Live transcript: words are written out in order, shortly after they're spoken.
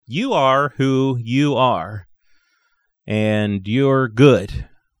You are who you are, and you're good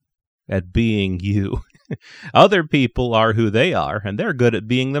at being you. Other people are who they are, and they're good at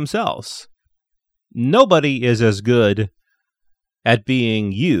being themselves. Nobody is as good at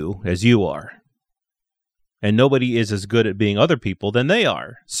being you as you are. And nobody is as good at being other people than they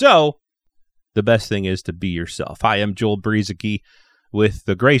are. So, the best thing is to be yourself. Hi, I'm Joel Brueseke with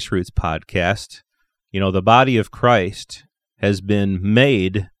the Grace Roots podcast. You know, the body of Christ has been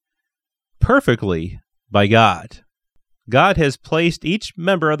made perfectly by God. God has placed each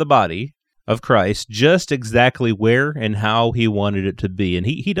member of the body of Christ just exactly where and how he wanted it to be. And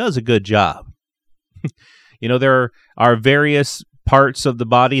he does a good job. You know, there are various parts of the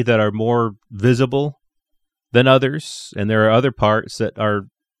body that are more visible than others, and there are other parts that are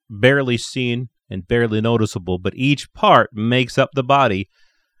barely seen and barely noticeable, but each part makes up the body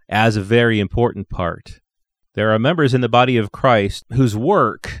as a very important part. There are members in the body of Christ whose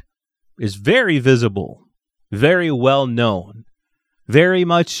work is very visible, very well known, very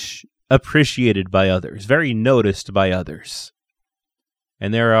much appreciated by others, very noticed by others.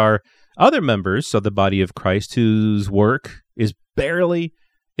 And there are other members of the body of Christ whose work is barely,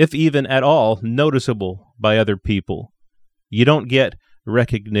 if even at all, noticeable by other people. You don't get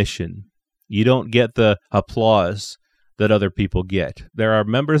recognition. You don't get the applause that other people get. There are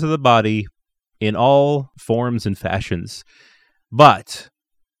members of the body in all forms and fashions. But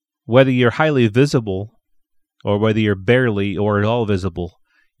whether you're highly visible or whether you're barely or at all visible,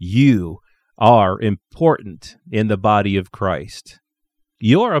 you are important in the body of Christ.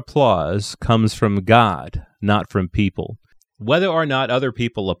 Your applause comes from God, not from people. Whether or not other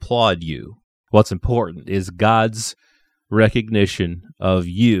people applaud you, what's important is God's recognition of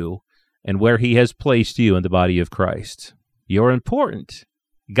you and where he has placed you in the body of Christ. You're important.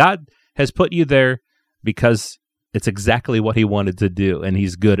 God has put you there because it's exactly what he wanted to do, and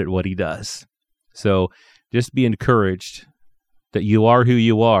he's good at what he does. So just be encouraged that you are who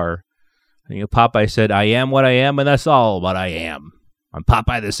you are. You know, Popeye said, "I am what I am, and that's all what I am. I'm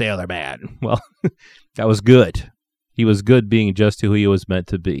Popeye the Sailor Man." Well, that was good. He was good being just who he was meant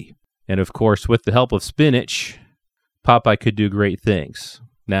to be. And of course, with the help of spinach, Popeye could do great things.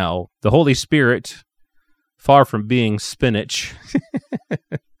 Now, the Holy Spirit, far from being spinach,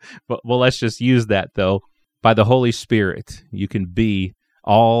 well, let's just use that, though. By the Holy Spirit, you can be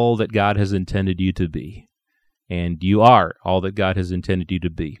all that God has intended you to be. And you are all that God has intended you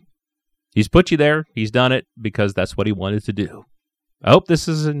to be. He's put you there. He's done it because that's what he wanted to do. I hope this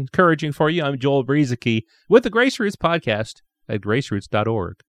is encouraging for you. I'm Joel Brueseke with the Grace Roots podcast at graceroots.org.